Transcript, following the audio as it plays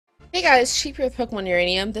Hey guys, Sheep here with Pokemon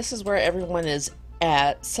Uranium. This is where everyone is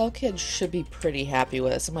at. Cell Kid should be pretty happy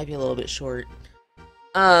with us. It might be a little bit short.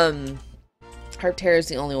 Um, Harptera is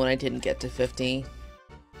the only one I didn't get to 50.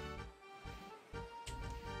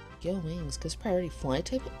 Yo, Wings, gives priority fly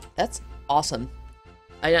type? That's awesome.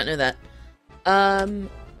 I don't know that. And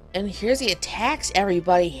here's the attacks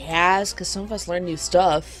everybody has, because some of us learn new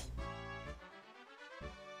stuff.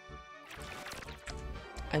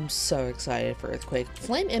 I'm so excited for Earthquake.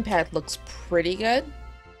 Flame Impact looks pretty good.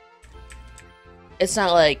 It's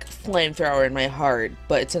not like Flamethrower in my heart,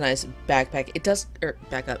 but it's a nice backpack. It does,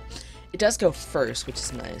 back up. It does go first, which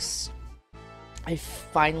is nice. I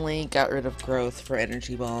finally got rid of Growth for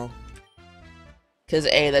Energy Ball. Because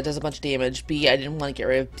A, that does a bunch of damage. B, I didn't want to get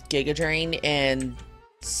rid of Giga Drain. And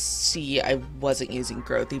C, I wasn't using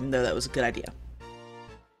Growth, even though that was a good idea.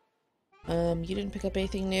 You didn't pick up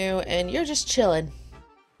anything new, and you're just chilling.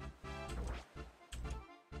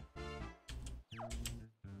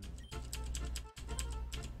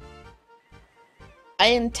 I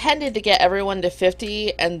intended to get everyone to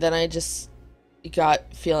 50, and then I just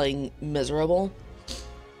got feeling miserable.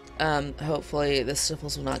 Hopefully the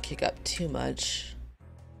sniffles will not kick up too much.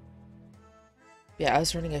 Yeah, I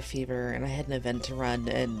was running a fever, and I had an event to run,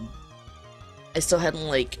 and I still hadn't,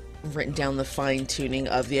 like, written down the fine-tuning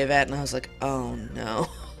of the event, and I was like, oh no.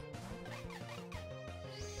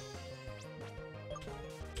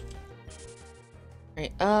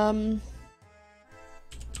 Alright,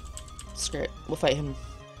 screw it. We'll fight him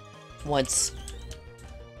once.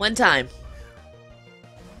 One time.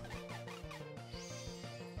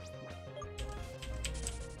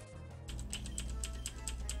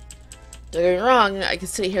 Don't get me wrong, I could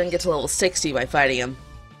sit here and get to level 60 by fighting him.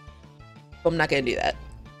 But I'm not gonna do that.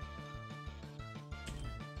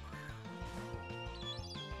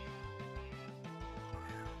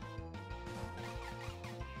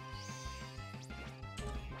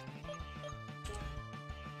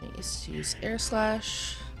 Use Air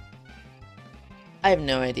Slash. I have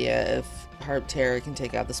no idea if Harptera can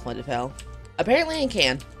take out the Splendid Hell. Apparently it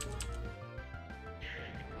can.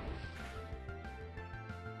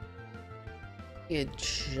 You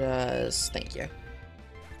just... thank you.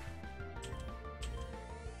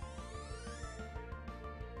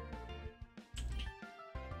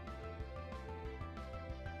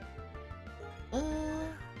 I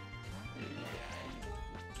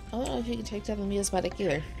don't know if you can take down the Miasmatic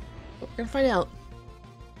either. But we're gonna find out.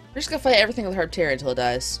 We're just gonna fight everything with Harptera until it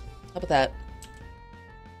dies. How about that?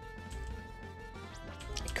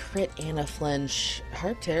 A crit and a flinch.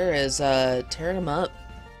 Harptera is tearing him up.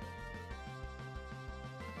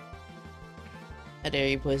 How dare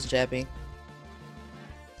you, Poison Jappy.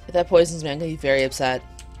 If that poisons me, I'm gonna be very upset.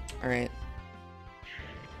 Alright.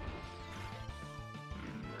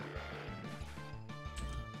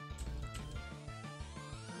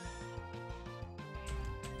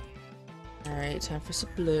 Alright, time for some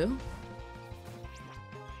blue.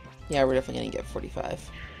 Yeah, we're definitely gonna get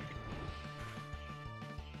 45.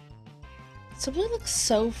 So blue looks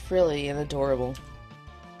so frilly and adorable.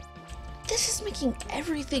 This is making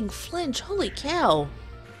everything flinch, holy cow!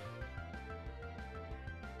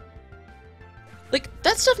 Like,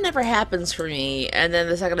 that stuff never happens for me, and then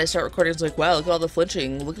the second I start recording, it's like, wow, look at all the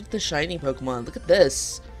flinching, look at the shiny Pokemon, look at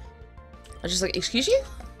this. I was just like, excuse you?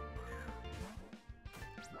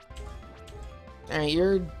 Alright,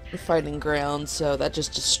 you're fighting ground, so that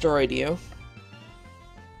just destroyed you.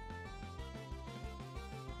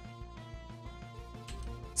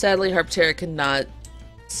 Sadly, Harptera cannot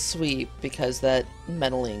sweep because that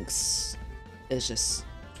Metal Lynx is just...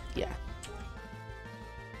 yeah.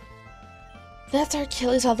 That's our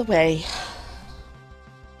Achilles all the way.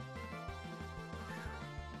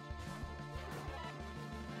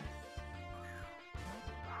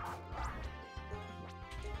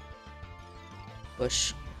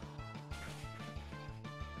 Push.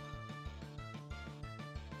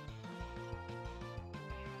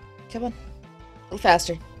 Come on. A little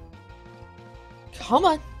faster. Come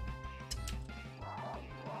on.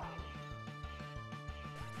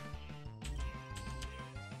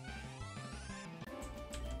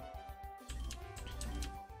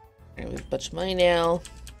 Alright, we have a bunch of money now.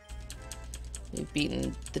 We've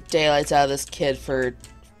beaten the daylights out of this kid for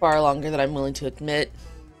far longer than I'm willing to admit.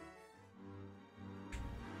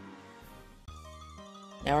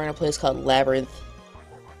 Now we're in a place called Labyrinth.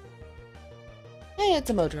 Hey,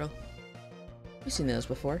 it's a Modro. We've seen those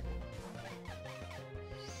before.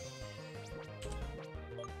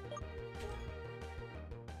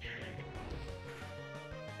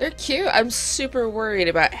 They're cute. I'm super worried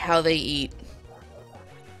about how they eat.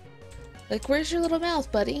 Like, where's your little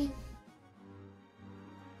mouth, buddy?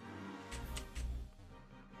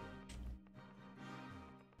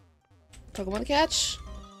 Pokemon to catch.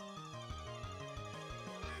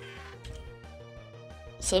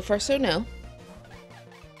 So far, so no.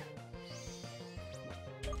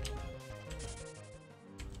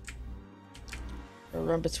 Or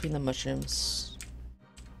run between the mushrooms.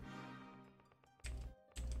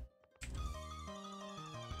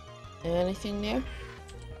 Anything new?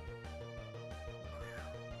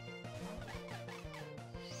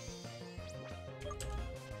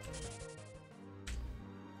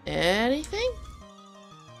 Anything?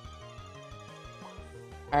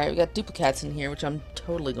 Alright, we got duplicates in here, which I'm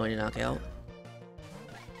totally going to knock out.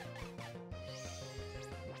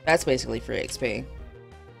 That's basically free XP.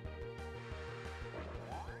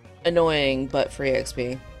 Annoying, but free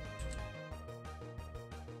XP.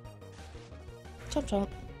 Chomp chomp.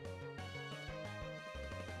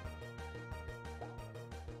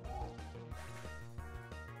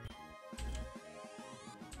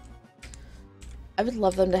 I would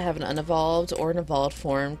love them to have an unevolved or an evolved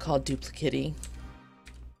form called Duplicity.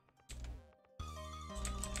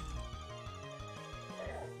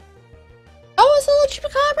 Oh, it's a little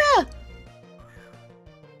chupacabra!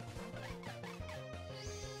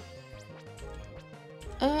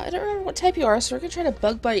 I don't remember what type you are, so we're gonna try to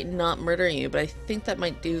bug bite and not murder you, but I think that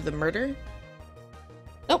might do the murder.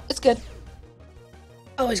 Nope, it's good.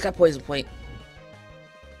 Oh, he's got poison point.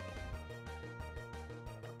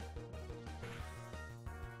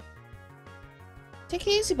 Take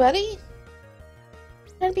it easy, buddy.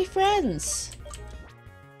 We're trying to be friends.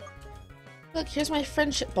 Look, here's my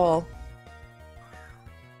friendship ball.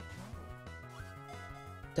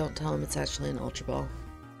 Don't tell him it's actually an Ultra Ball.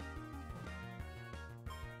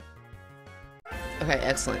 Okay,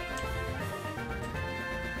 excellent.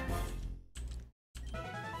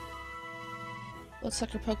 Let's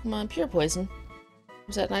suck your Pokemon pure poison.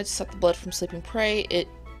 Use that night to suck the blood from sleeping prey. Its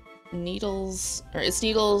needles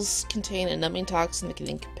contain a numbing toxin that can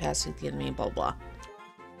incapacitate the enemy, blah blah.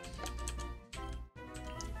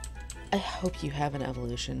 I hope you have an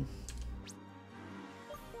evolution.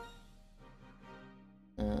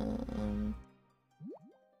 What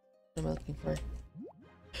am I looking for?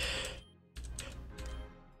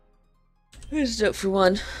 Here's a dope for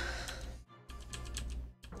one.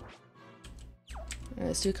 Alright,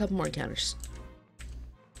 let's do a couple more encounters.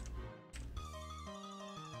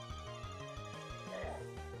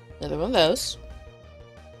 Another one of those.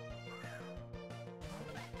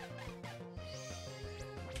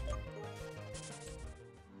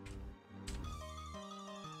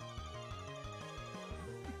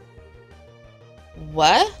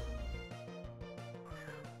 What?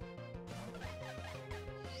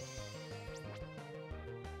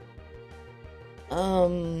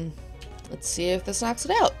 Let's see if this knocks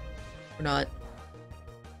it out. Or not.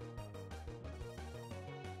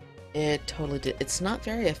 It totally did. It's not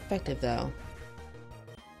very effective, though.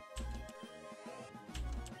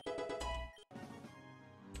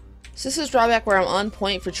 So this is drawback where I'm on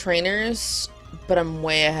point for trainers, but I'm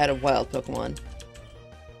way ahead of wild Pokemon.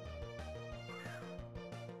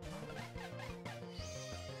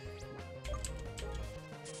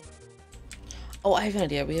 Oh, I have an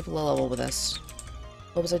idea. We have a low level with us.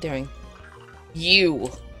 What was I doing? You!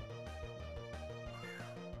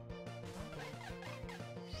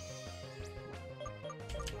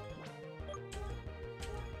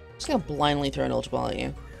 Just gonna blindly throw an Ultra Ball at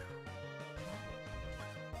you.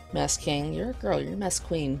 Mess King, you're a girl, you're a Mess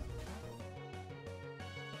Queen.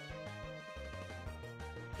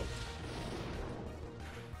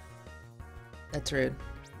 That's rude.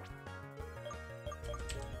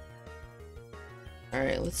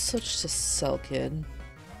 Alright, let's switch to Cell Kid.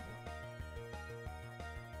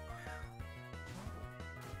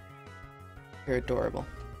 You're adorable.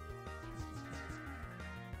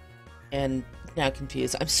 And now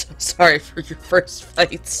confused. I'm so sorry for your first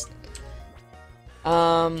fights.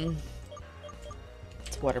 Let's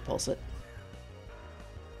Water Pulse it.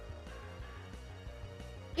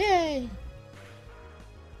 Yay!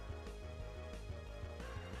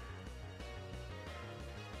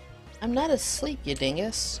 I'm not asleep, you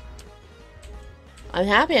dingus. I'm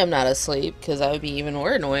happy I'm not asleep, because that would be even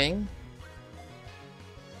more annoying.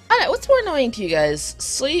 I don't know, what's more annoying to you guys?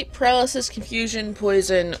 Sleep, paralysis, confusion,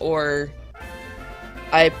 poison, or...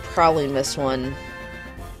 I probably missed one.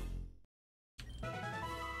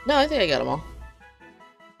 No, I think I got them all.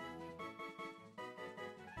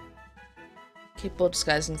 Capable of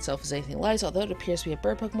disguising itself as anything it lies, although it appears to be a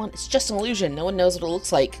bird Pokemon, it's just an illusion. No one knows what it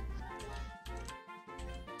looks like.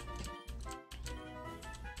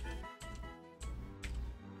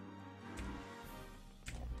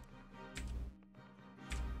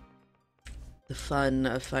 The fun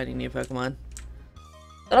of finding new Pokemon.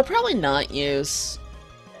 that I'll probably not use.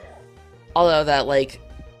 Although that, like...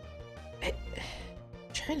 I'm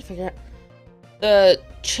trying to figure out... The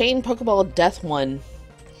chain Pokeball Death one.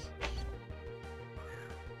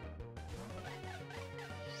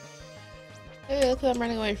 Hey, look who I'm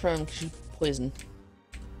running away from, because she's poison.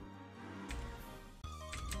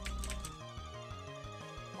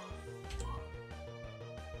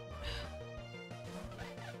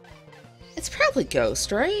 It's probably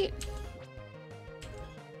Ghost, right?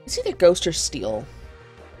 It's either Ghost or Steel.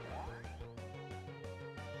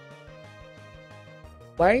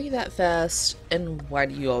 Why are you that fast, and why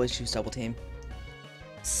do you always use Double Team?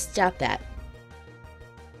 Stop that.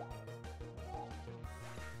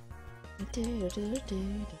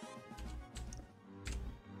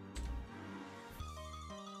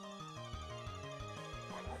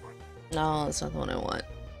 No, that's not the one I want.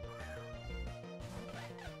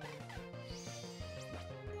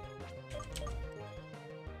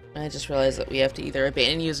 I just realized that we have to either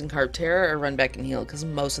abandon using Carp Terror or run back and heal, because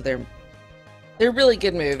most of their really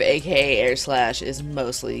good move, aka Air Slash, is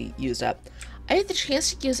mostly used up. I had the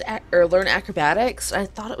chance to use or learn acrobatics. I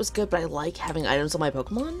thought it was good, but I like having items on my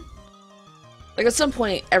Pokemon. Like at some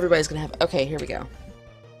point, everybody's gonna have. Okay, here we go.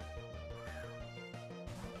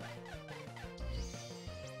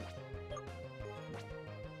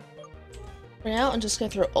 For now, I'm just gonna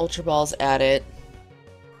throw Ultra Balls at it.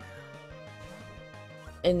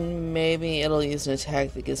 And maybe it'll use an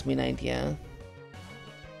attack that gives me an idea.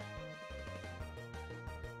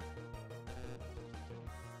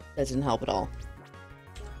 That didn't help at all.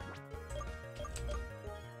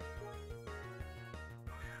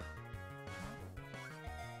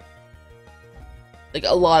 Like,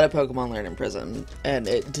 a lot of Pokemon learn in prison, and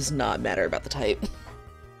it does not matter about the type.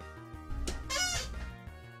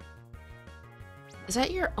 Is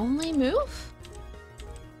that your only move?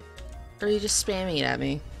 Or are you just spamming it at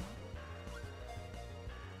me?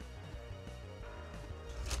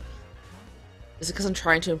 Is it because I'm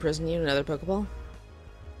trying to imprison you in another Pokeball?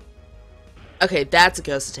 Okay, that's a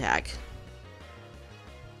ghost attack.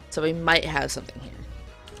 So we might have something here.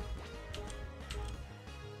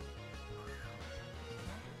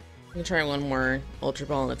 We can try one more Ultra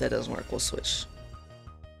Ball, and if that doesn't work, we'll switch.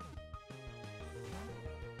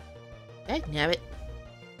 Nabbit.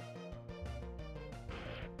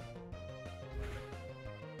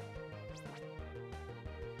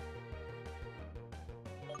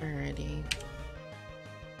 Alrighty.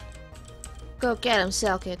 Go get him,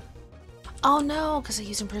 Selkid. Oh no, because I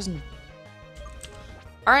used Imprison.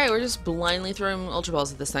 Alright, we're just blindly throwing Ultra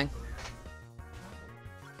Balls at this thing.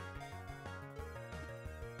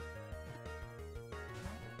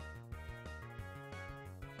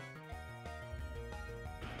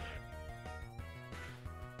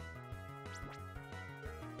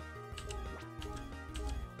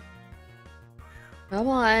 Come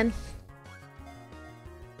on.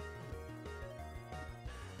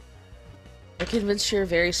 I'm convinced you're a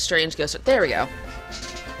very strange ghost. There we go.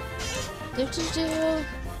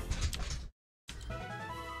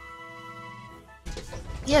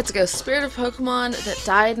 Yeah, it's a ghost. Spirit of Pokemon that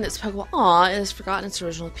died in its Pokeball. Aw, it has forgotten its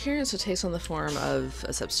original appearance, so takes on the form of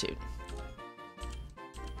a substitute.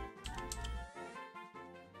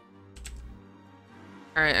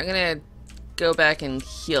 Alright, I'm gonna go back and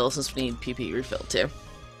heal since we need PP refilled too.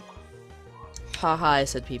 Haha, I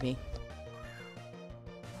said PP.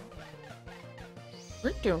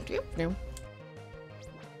 No.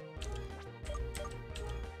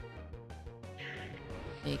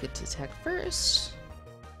 You get to attack first.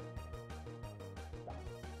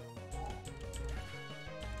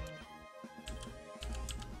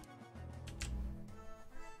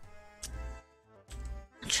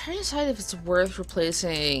 I'm trying to decide if it's worth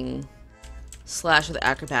replacing Slash with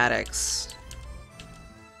Acrobatics.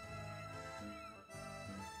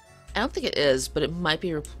 I don't think it is, but it might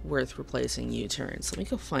be worth replacing U-turns. Let me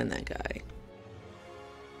go find that guy.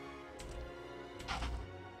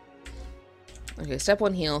 Okay, step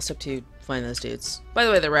 1 heal, step 2 find those dudes. By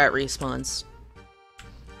the way, the rat respawns.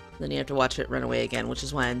 Then you have to watch it run away again, which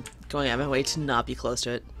is why I'm going out of my way to not be close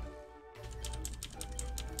to it.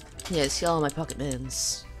 Yeah, see all my pocket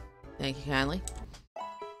mins. Thank you kindly.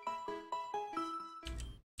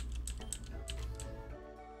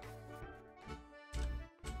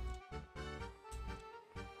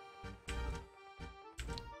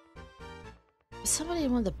 Somebody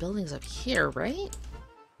in one of the buildings up here, right?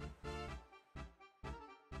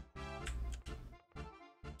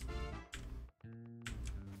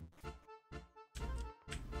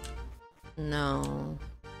 No.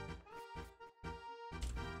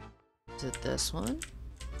 Is it this one?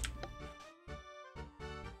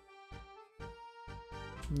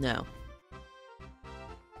 No.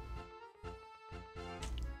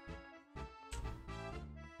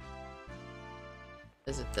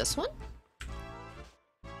 Is it this one?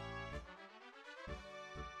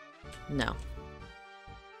 No.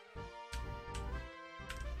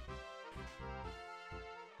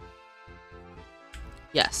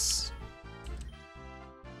 Yes.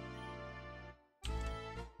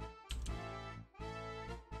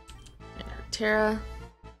 Terra.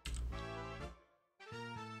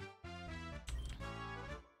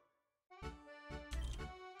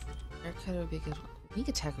 Aircut would be a good one. Weak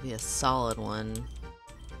attack would be a solid one.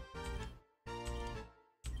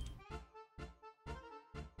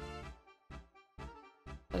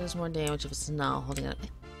 That does more damage if it's not holding it. I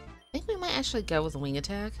think we might actually go with a wing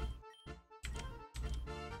attack.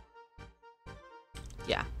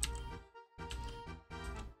 Yeah.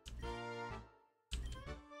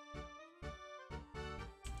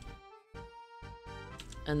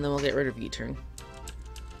 And then we'll get rid of U-turn.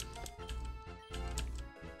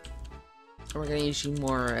 We're gonna use you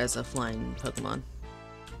more as a flying Pokemon.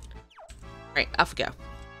 Alright, off we go.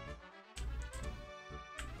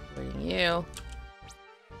 Bring you.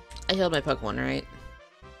 I healed my Pokemon, right?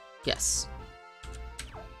 Yes.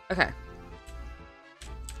 Okay.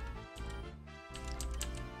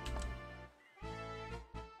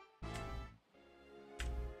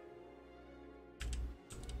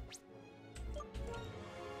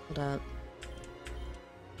 Hold up.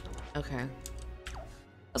 Okay.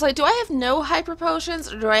 I was like, do I have no hyper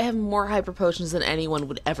potions, or do I have more hyper potions than anyone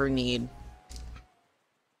would ever need?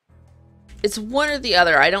 It's one or the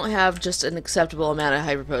other. I don't have just an acceptable amount of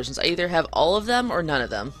hyper potions. I either have all of them or none of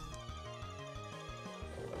them.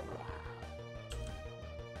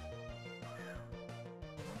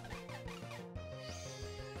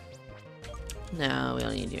 No, we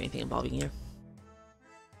don't need to do anything involving you.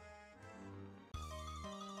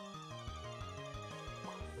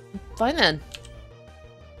 Fine then.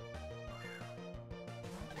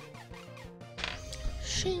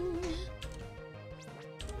 Shing.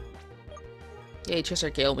 Yeah, you trust our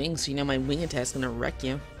Gale Wings, so you know my wing attack's gonna wreck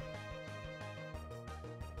you.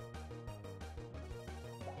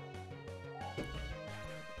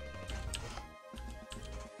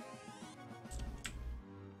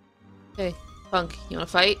 Okay, Punk, you wanna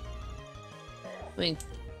fight? Let me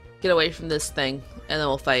get away from this thing, and then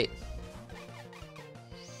we'll fight.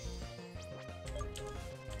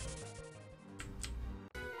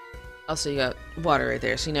 Also, you got water right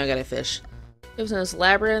there, so you know I got a fish. It was known as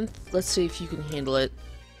Labyrinth. Let's see if you can handle it.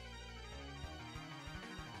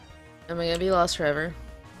 Am I gonna be lost forever?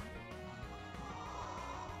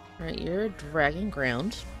 Alright, you're dragging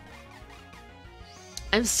ground.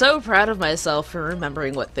 I'm so proud of myself for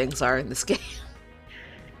remembering what things are in this game.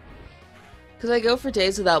 Because I go for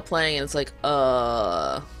days without playing and it's like,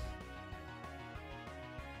 Alright,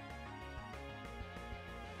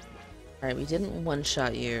 we didn't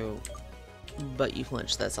one-shot you, but you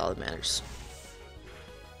flinched. That's all that matters.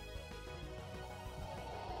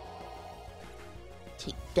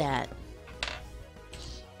 Take that.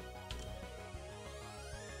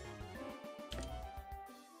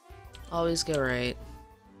 Always go right.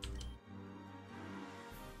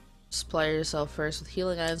 Supply yourself first with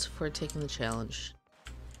healing items before taking the challenge.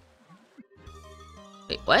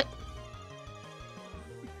 Wait, what?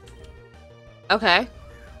 Okay.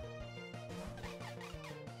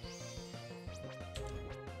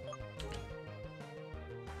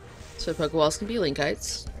 So Pokeballs can be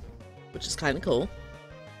Linkites, which is kind of cool.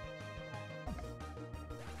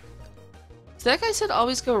 So that guy said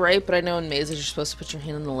always go right, but I know in mazes you're supposed to put your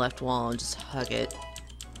hand on the left wall and just hug it.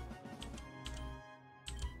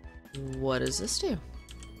 What does this do?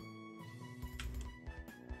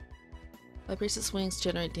 Vibrates its wings,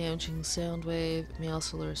 generate damaging sound wave. It may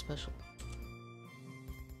also lure a special.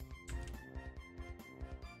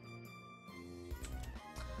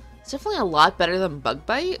 It's definitely a lot better than Bug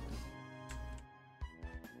Bite.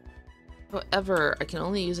 However, I can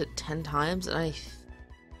only use it 10 times, and I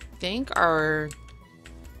think our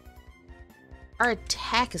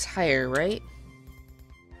attack is higher, right?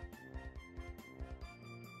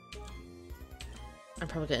 I'm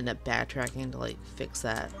probably gonna end up backtracking to like fix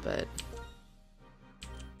that, but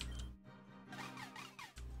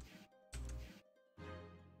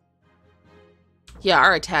yeah,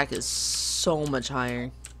 our attack is so much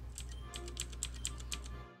higher.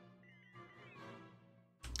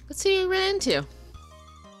 Let's see who we ran into.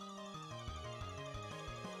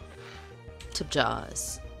 Tip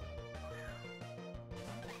Jaws.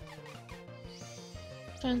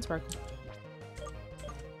 Shine Sparkle.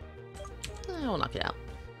 I will knock it out.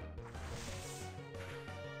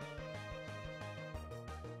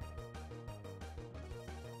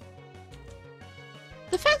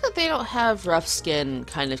 The fact that they don't have rough skin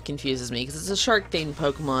kind of confuses me, because it's a shark-themed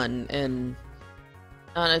Pokemon, and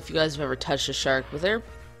I don't know if you guys have ever touched a shark, but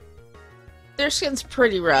their skin's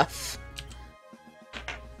pretty rough.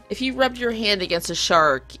 If you rubbed your hand against a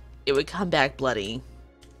shark, it would come back bloody.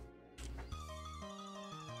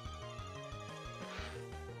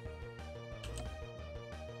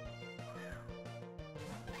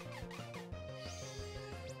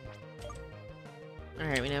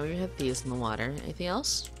 Alright, we know we have these in the water. Anything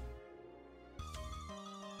else?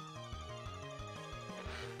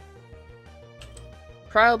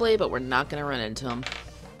 Probably, but we're not gonna run into them.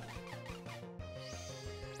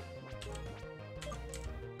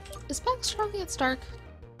 Is Bug strong against Dark?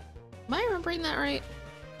 Am I remembering that right?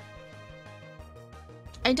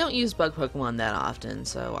 I don't use Bug Pokemon that often,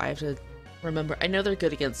 so I have to remember. I know they're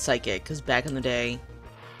good against Psychic, because back in the day,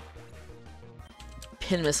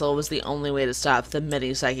 Pin Missile was the only way to stop the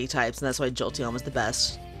many Psychic types, and that's why Jolteon was the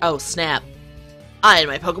best. Oh, snap. I and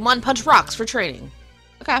my Pokemon punch rocks for training.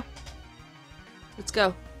 Okay. Let's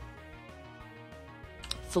go.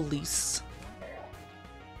 Felice.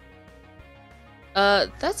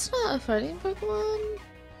 That's not a fighting Pokemon.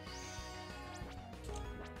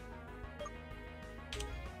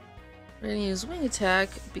 We're gonna use Wing Attack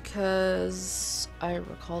because I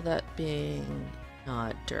recall that being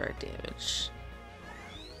not direct damage.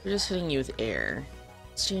 We're just hitting you with air,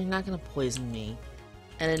 so you're not gonna poison me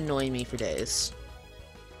and annoy me for days.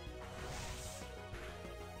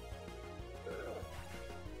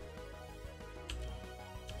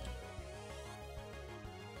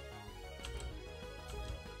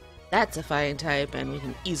 That's a fighting type, and we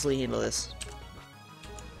can easily handle this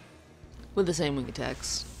with the same wing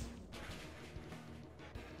attacks.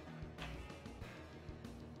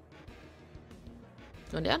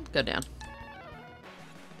 Going down? Go down.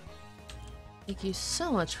 Thank you so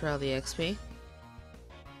much for all the XP.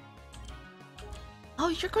 Oh,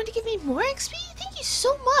 you're going to give me more XP? Thank you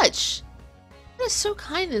so much! That is so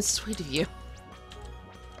kind and sweet of you.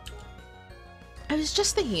 I was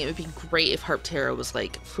just thinking it would be great if Harptera was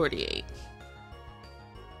like 48.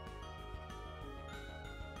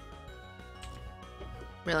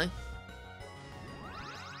 Really?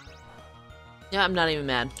 Yeah, I'm not even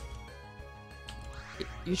mad.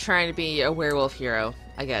 You're trying to be a werewolf hero.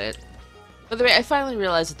 I get it. By the way, I finally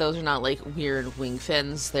realized that those are not like weird wing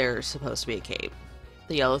fins. They're supposed to be a cape.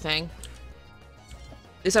 The yellow thing.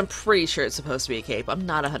 At least I'm pretty sure it's supposed to be a cape. I'm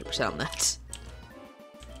not 100% on that.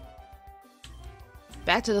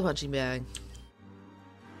 Back to the punching bag.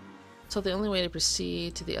 So the only way to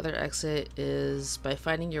proceed to the other exit is by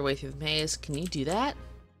finding your way through the maze. Can you do that?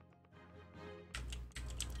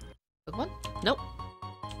 Pokemon? Nope.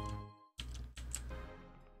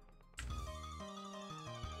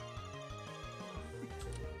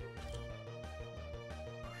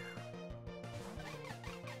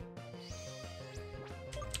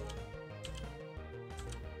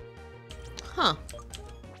 Huh.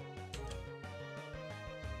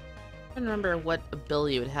 I don't remember what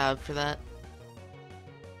ability you would have for that.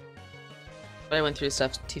 But I went through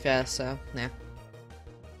stuff too fast, so nah.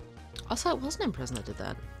 Also, it wasn't Imprison that did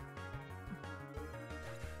that.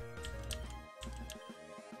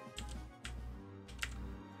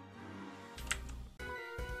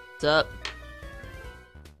 What's up?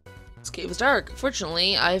 This cave is dark.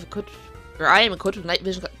 Fortunately, I am equipped with night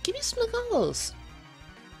vision. Give me some goggles.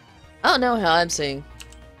 I don't know how I'm seeing.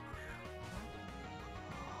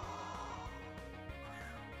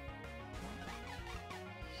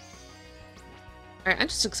 Alright, I'm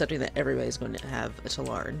just accepting that everybody's going to have a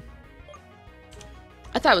Talard.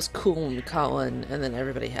 I thought it was cool when we caught one, and then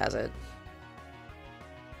everybody has it.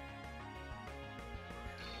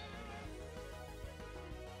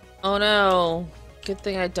 Oh no! Good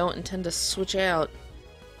thing I don't intend to switch out.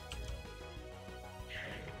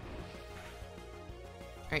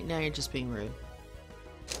 Alright, now you're just being rude.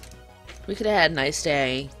 We could have had a nice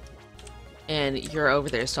day, and you're over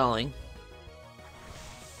there stalling.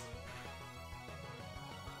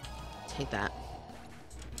 Take that.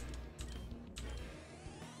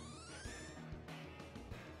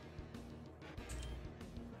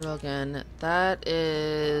 Railgun. That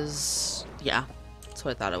is... yeah, that's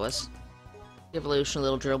what I thought it was. Evolution,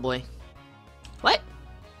 little drill boy. What?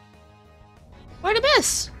 Why'd I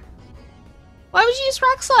miss? Why would you use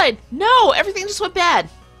Rock Slide? No! Everything just went bad!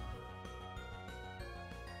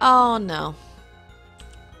 Oh no.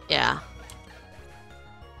 Yeah.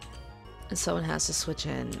 And someone has to switch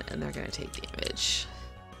in, and they're gonna take damage.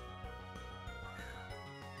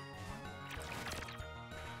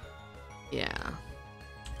 Yeah.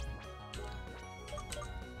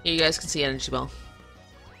 You guys can see Energy Ball.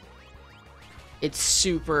 It's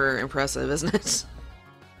super impressive, isn't it?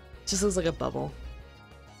 Just looks like a bubble.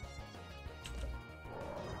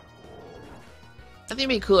 I think it'd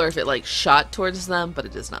be cooler if it like shot towards them, but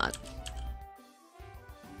it does not.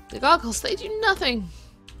 The goggles, they do nothing.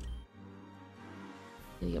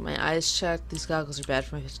 I need to get my eyes checked. These goggles are bad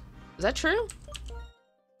for my vision. Is that true?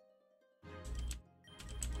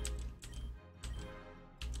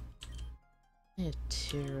 I have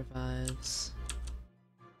 2 revives.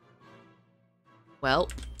 Well.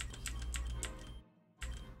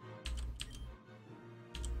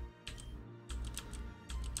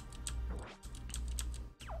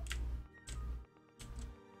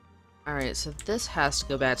 Alright, so this has to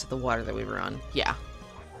go back to the water that we were on. Yeah.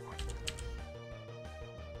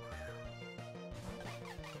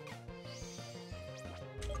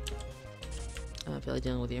 I feel like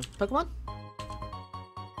dealing with you. Pokemon?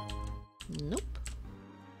 Nope.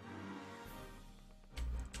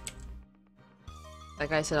 That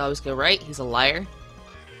guy said always go right. He's a liar.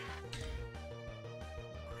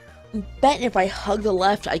 I'm betting if I hug the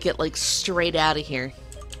left, I get like straight out of here.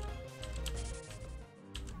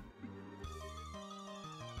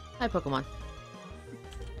 Hi, Pokemon.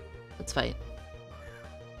 Let's fight.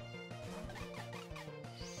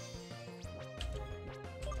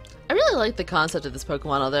 I really like the concept of this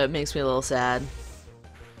Pokemon, although it makes me a little sad.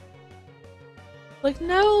 Like,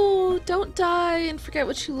 no, don't die and forget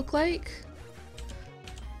what you look like.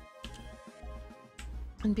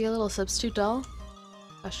 And be a little substitute doll?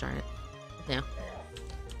 Gosh darn it. No.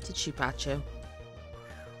 It's a Chupacho.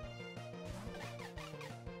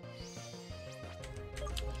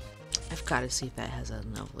 I've got to see if that has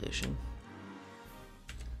an evolution.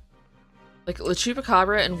 Like, the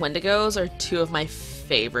Chupacabra and Wendigos are 2 of my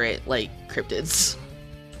favorite, like, cryptids.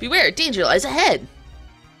 Beware, danger lies ahead!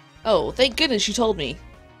 Oh, thank goodness you told me.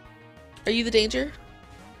 Are you the danger?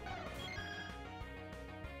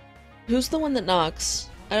 Who's the one that knocks?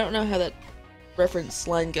 I don't know how that reference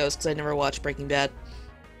line goes because I never watched Breaking Bad.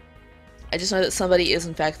 I just know that somebody is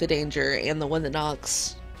in fact the danger and the one that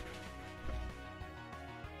knocks.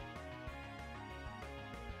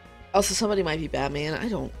 Also, somebody might be Batman. I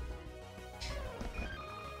don't...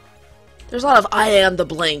 There's a lot of I am the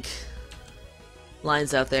blank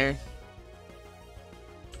lines out there.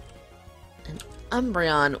 And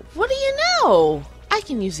Umbreon, what do you know? I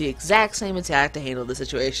can use the exact same attack to handle the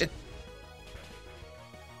situation.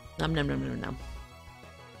 Num num num num num.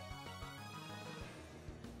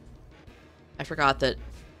 I forgot that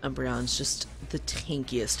Umbreon's just the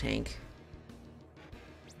tankiest tank.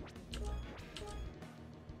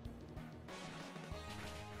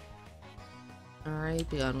 Alright,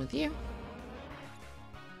 be on with you.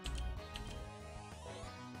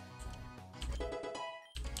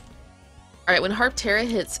 Alright, when Harptera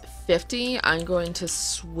hits 50, I'm going to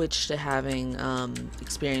switch to having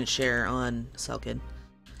experience share on Selkid.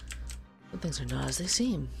 Some things are not as they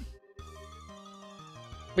seem.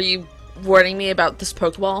 Were you warning me about this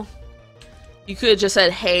Pokeball? You could have just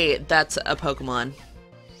said, hey, that's a Pokemon.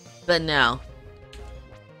 But no.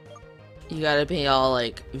 You gotta be all,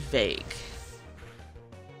 like, vague.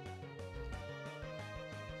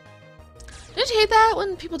 Don't you hate that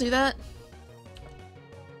when people do that?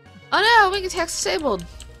 Oh no, wing attack's disabled!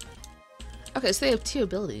 Okay, so they have 2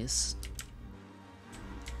 abilities.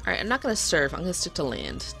 Alright, I'm not gonna surf, I'm gonna stick to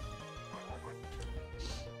land.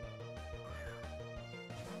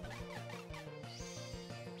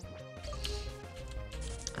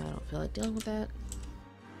 I don't feel like dealing with that.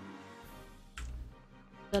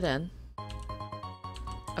 Dead end.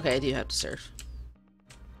 Okay, I do have to surf.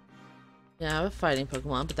 Yeah, I have a fighting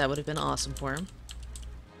Pokemon, but that would have been awesome for him.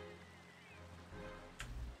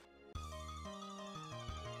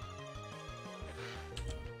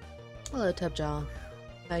 Hello, Tubjaw.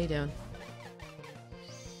 How you doing?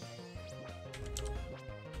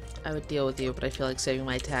 I would deal with you, but I feel like saving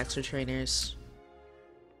my attacks for trainers.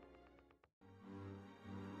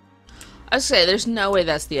 I was gonna say, there's no way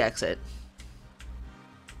that's the exit.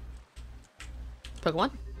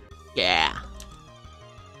 Pokemon? Yeah.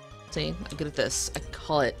 See, I'm good at this. I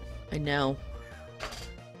call it. I know.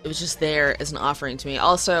 It was just there as an offering to me.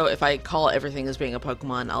 Also, if I call everything as being a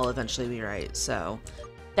Pokemon, I'll eventually be right, so...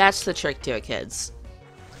 That's the trick to it, kids.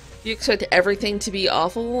 If you expect everything to be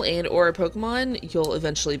awful and or a Pokemon, you'll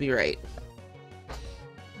eventually be right.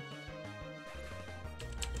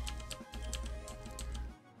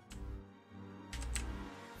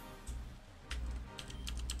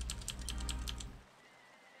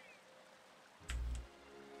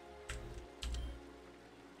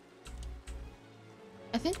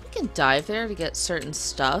 I think we can dive there to get certain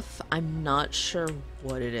stuff. I'm not sure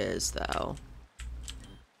what it is, though.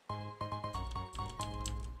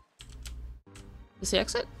 Is the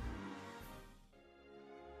exit?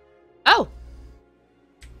 Oh!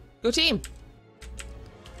 Go team!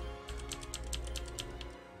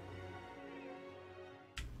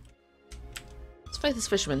 Let's fight this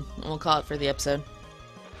fisherman, and we'll call it for the episode.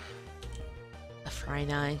 A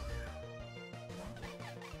Frynai.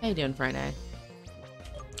 How you doing, Frynai?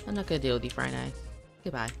 I'm not gonna deal with you, Frynai.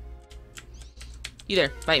 Goodbye. You there,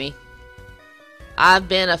 fight me. I've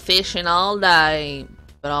been a fishing all day,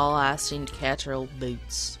 but all I seem to catch are old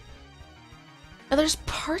boots. Now there's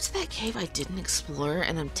parts of that cave I didn't explore,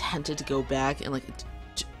 and I'm tempted to go back and like...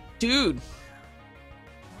 Dude!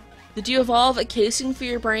 Did you evolve a casing for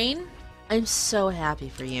your brain? I'm so happy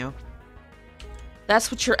for you.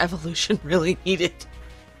 That's what your evolution really needed.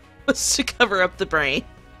 Was to cover up the brain.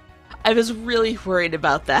 I was really worried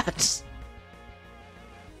about that.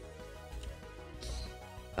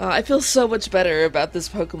 I feel so much better about this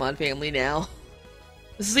Pokemon family now.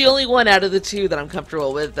 This is the only one out of the two that I'm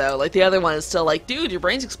comfortable with, though. Like, the other one is still like, dude, your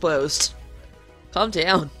brain's exposed. Calm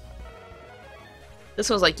down. This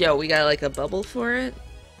one's like, yo, we got, like, a bubble for it?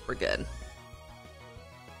 We're good.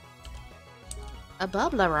 A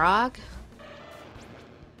bubbler rock.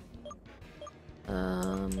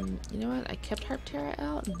 You know what? I kept Harptera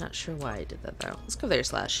out. I'm not sure why I did that, though. Let's go there,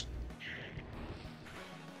 Slash.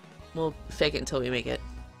 We'll fake it until we make it.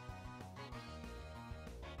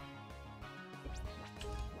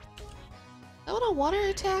 That one a water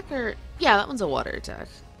attack, or... Yeah, that one's a water attack.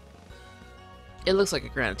 It looks like a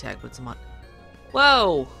ground attack, but it's a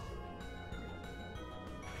Whoa!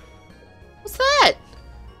 What's that?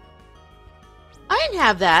 I didn't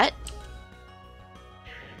have that.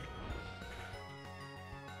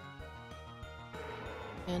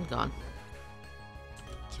 And gone.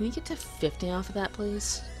 Can we get to 50 off of that,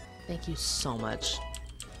 please? Thank you so much.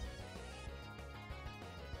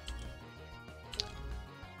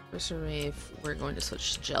 First wave, we're going to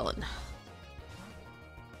switch to Gellin.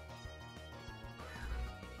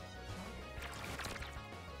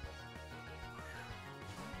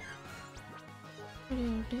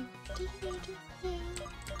 We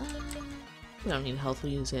don't need health,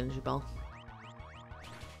 we'll use energy ball.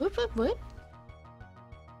 Whoop whoop whoop.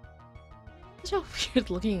 Such a weird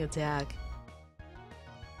looking attack.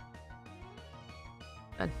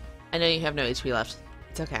 Good. I know you have no HP left.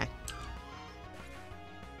 It's okay.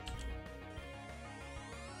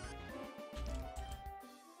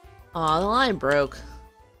 Aw, the line broke.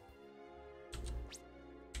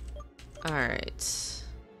 Alright.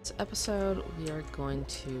 This episode, we are going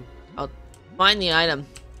to... I'll find the item.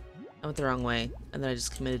 I went the wrong way, and then I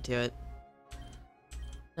just committed to it.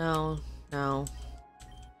 No, no.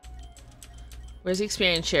 Where's the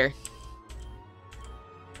experience share?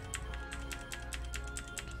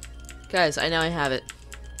 Guys, I know I have it.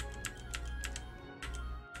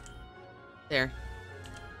 There.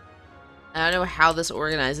 I don't know how this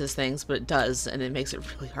organizes things, but it does, and it makes it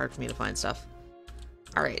really hard for me to find stuff.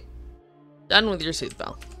 Alright. Done with your Sooth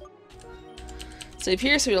Bell. Save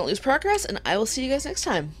here so we don't lose progress, and I will see you guys next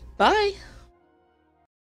time. Bye!